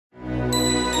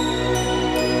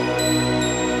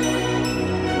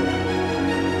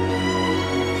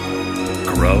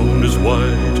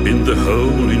white in the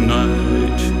holy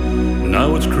night.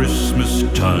 Now it's Christmas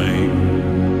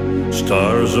time.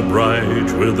 Stars are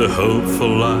bright with a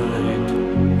hopeful light.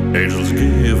 Angels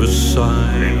give a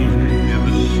sign.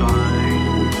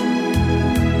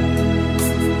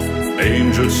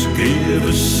 Angels give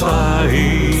a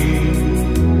sign.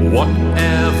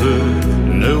 Whatever,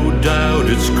 no doubt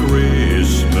it's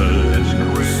Christmas.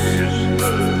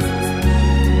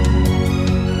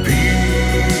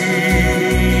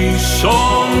 Peace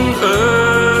on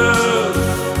earth.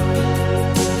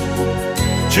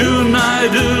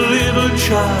 Tonight a little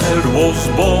child was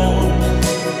born.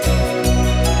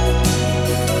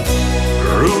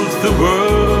 Rules the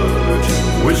world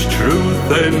with truth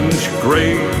and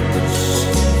grace.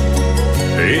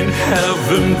 In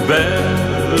heaven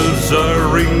bells are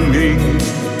ringing.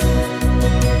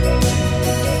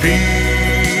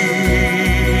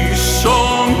 Peace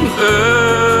on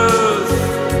earth.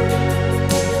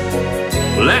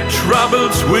 Let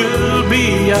troubles will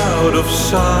be out of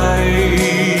sight.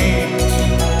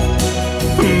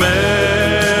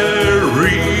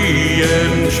 Merry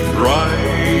and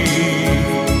bright,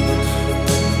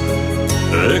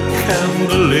 a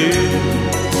candle in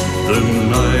the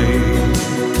night.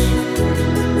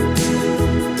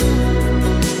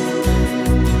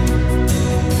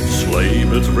 Sleigh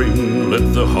bells ring,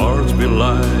 let the hearts be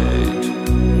light.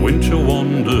 Winter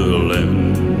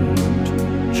wonderland,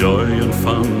 joy and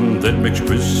fun that makes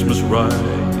Christmas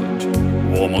right.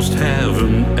 Almost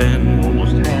heaven end.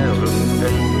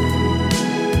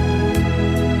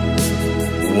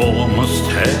 Almost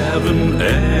heaven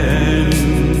end.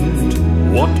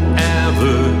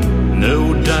 Whatever,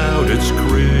 no doubt it's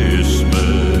Christmas.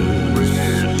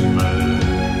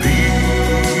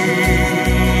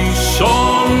 Peace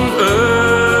on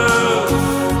earth.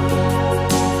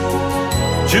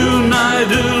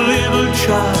 Tonight a little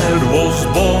child was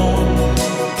born.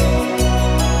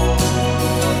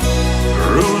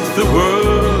 Rules the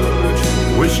world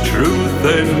with truth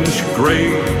and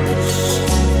grace.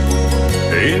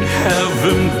 In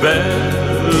heaven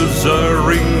bells are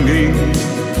ringing.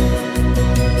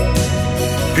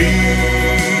 Peace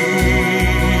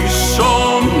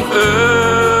on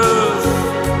earth.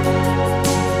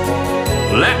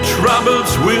 Let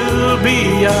troubles will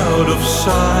be out of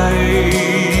sight.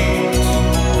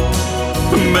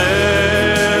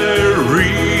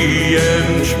 Merry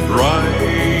and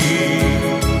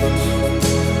bright,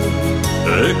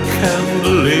 a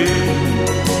candle in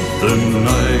the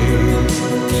night.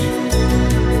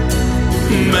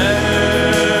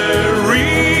 Merry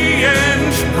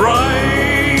and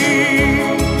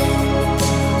bright,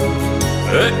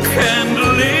 a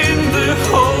candle in the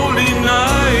holy night.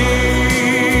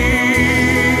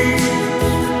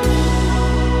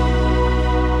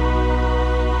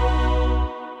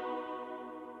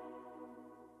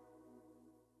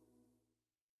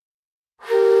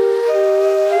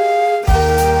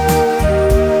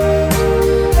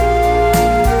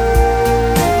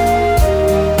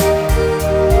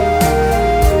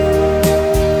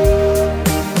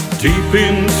 Deep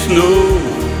in snow,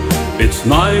 it's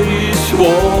nice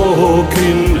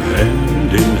walking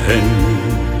hand in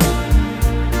hand.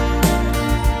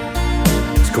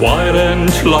 It's quiet and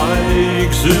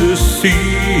like the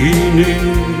scene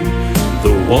in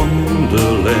the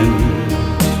wonderland.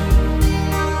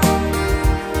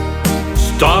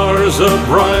 Stars are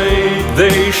bright,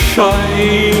 they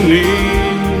shine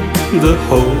in the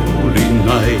holy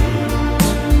night.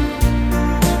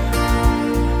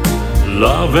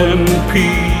 Love and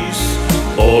peace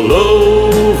all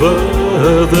over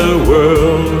the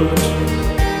world.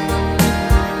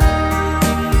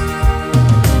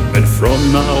 And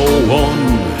from now on,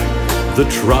 the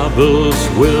troubles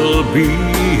will be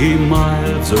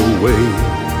miles away.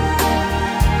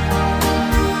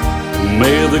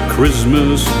 May the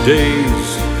Christmas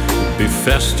days be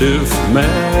festive,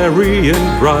 merry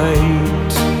and bright.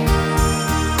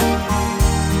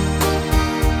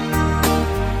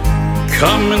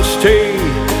 Come and stay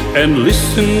and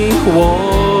listen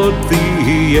what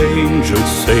the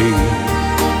angels say.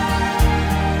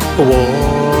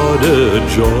 What a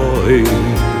joy,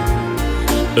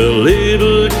 a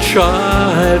little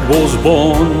child was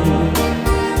born.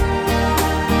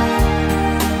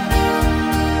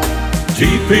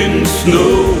 Deep in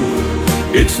snow,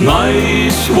 it's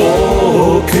nice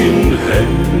walking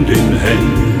hand in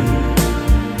hand.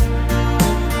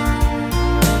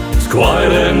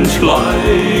 Quiet and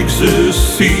like the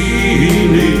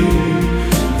scene in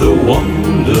the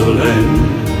wonderland.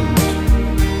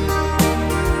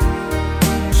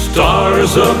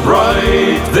 Stars are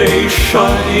bright, they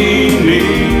shine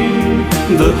in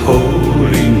the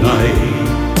holy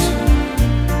night.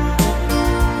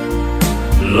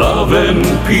 love and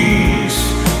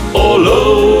peace all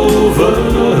over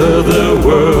the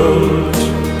world.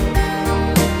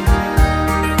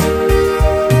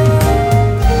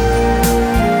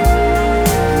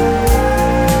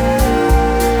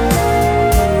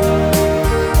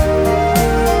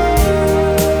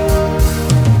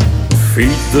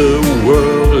 Feed the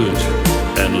world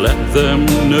and let them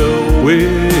know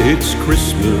it's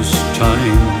Christmas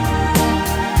time.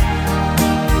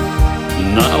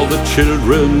 Now the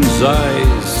children's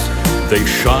eyes, they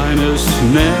shine as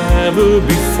never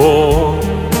before.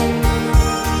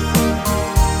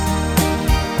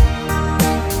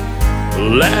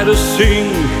 Let us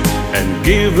sing and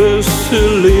give us a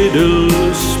little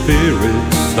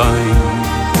spirit sign.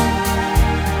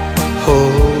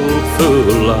 Hold the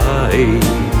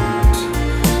light,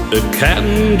 a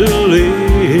candle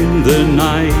in the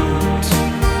night.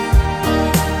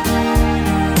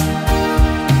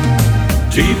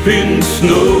 Deep in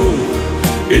snow,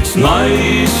 it's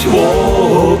nice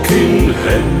walking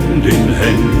hand in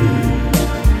hand.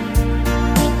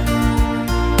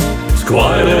 It's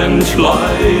quiet and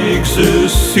like the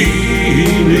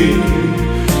scene in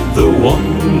the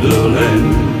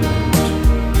wonderland.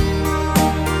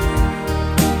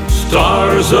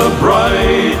 Stars are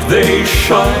bright, they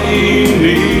shine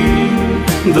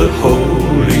in the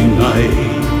holy night.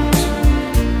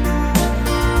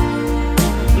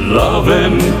 Love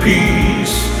and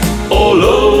peace all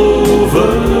over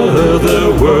the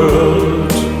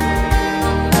world.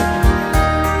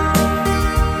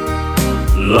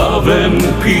 Love and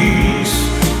peace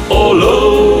all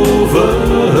over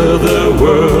the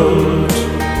world.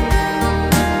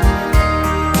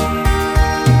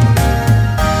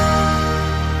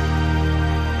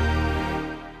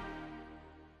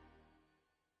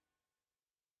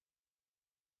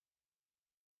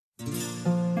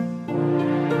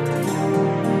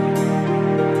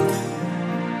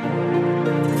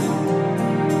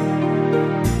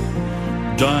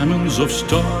 Diamonds of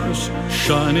stars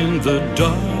shine in the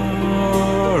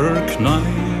dark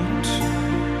night.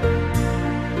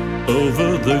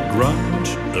 Over the ground,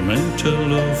 a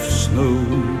mantle of snow.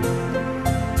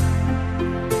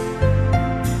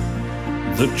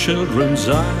 The children's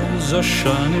eyes are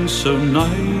shining so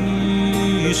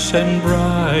nice and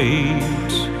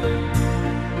bright.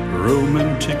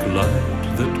 Romantic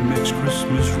light that makes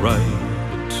Christmas right.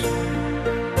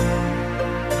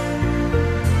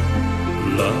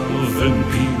 Love and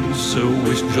peace,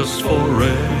 always just for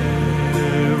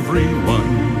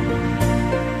everyone.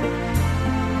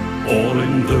 All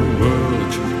in the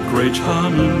world, great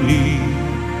harmony.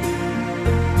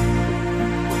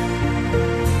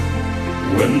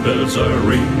 When bells are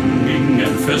ringing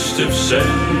and festive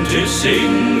scent is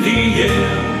in the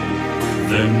air,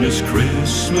 then is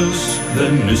Christmas,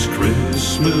 then is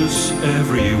Christmas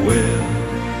everywhere.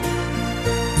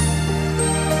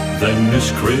 Then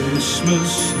is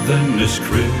Christmas, then is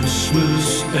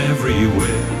Christmas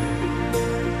everywhere.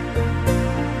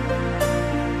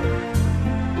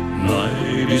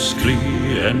 Night is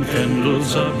clear and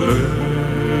candles are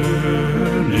burning.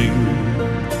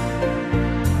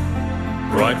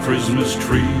 Bright Christmas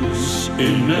trees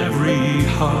in every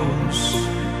house.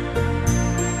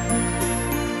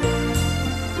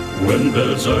 When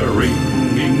bells are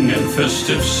ringing and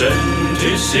festive scent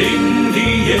is in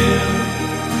the air,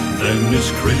 then is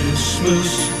Christmas,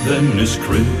 then is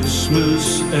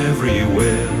Christmas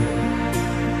everywhere.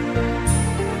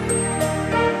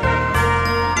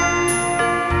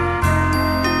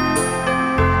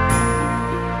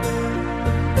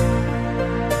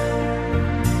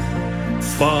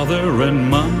 Father and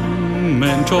Mom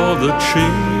and all the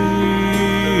children,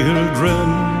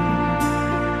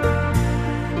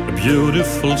 a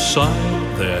beautiful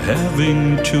sight they're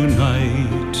having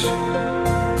tonight.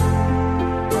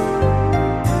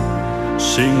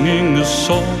 Singing a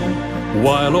song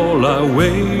while all are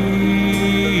waiting,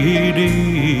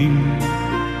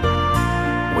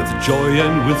 with joy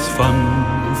and with fun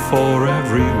for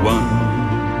everyone.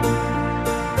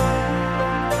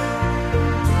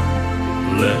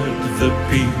 Let the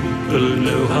people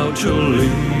know how to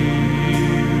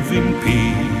live in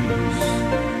peace.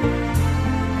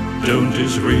 Don't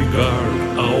disregard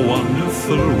our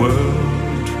wonderful world.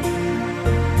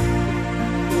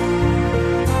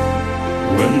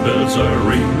 When bells are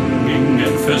ringing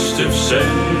and festive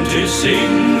scent is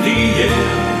in the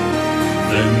air,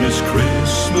 then is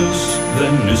Christmas,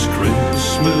 then is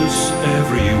Christmas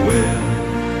everywhere.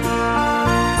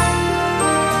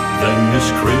 Then is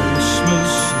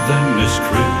Christmas, then is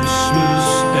Christmas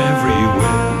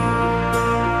everywhere.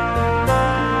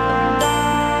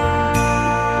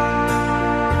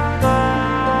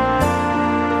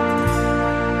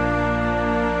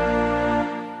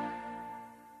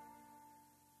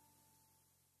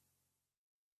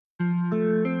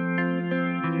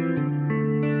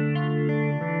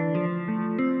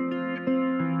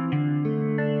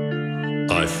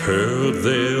 heard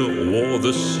there was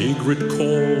the secret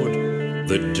chord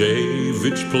that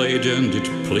David played and it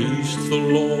pleased the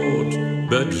Lord.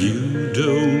 But you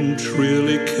don't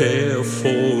really care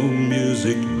for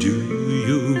music, do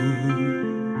you?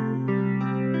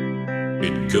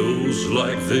 It goes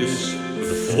like this: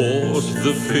 the fourth,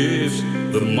 the fifth,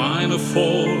 the minor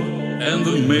fall, and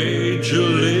the major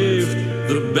lift.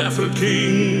 The baffled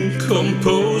king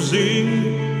composing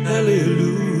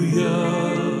Hallelujah,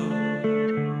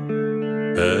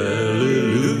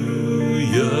 Hallelujah,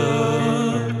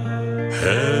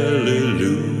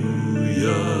 Hallelujah,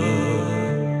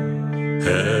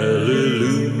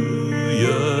 Hallelujah,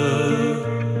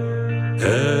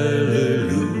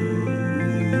 Hallelujah.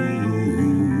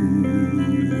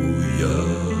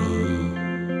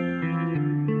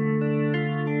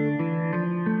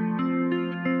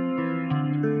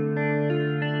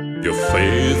 Your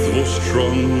faith was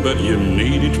strong, but you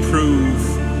needed proof.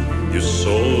 You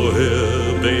saw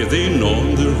her bathing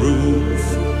on the roof.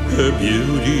 Her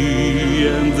beauty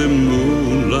and the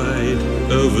moonlight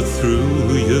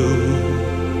overthrew you.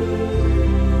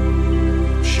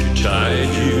 She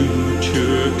tied you to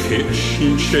a kitchen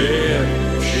chair.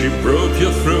 She broke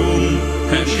your throne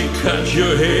and she cut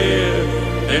your hair.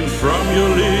 And from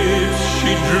your lips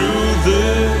she drew the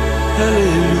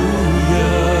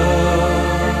Hallelujah,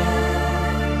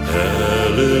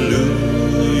 Hallelujah,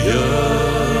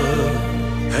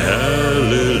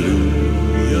 Hallelujah,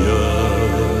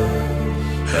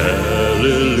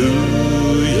 Hallelujah,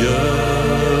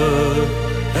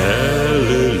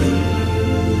 Hallelujah.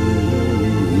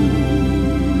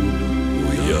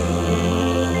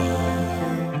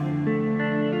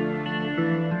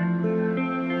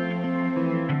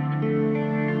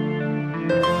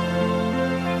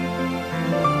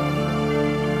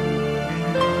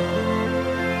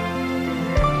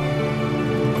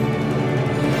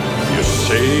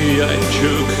 Say I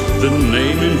took the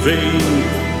name in vain.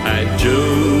 I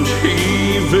don't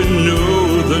even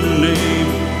know the name.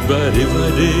 But if I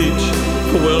did,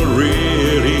 well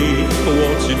really,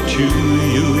 what's it to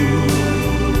you?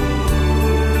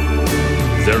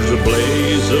 There's a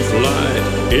blaze of light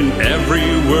in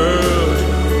every word.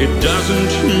 It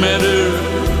doesn't matter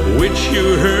which you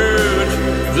heard,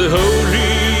 the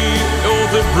holy or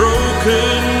the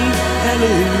broken.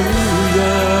 Hallelujah.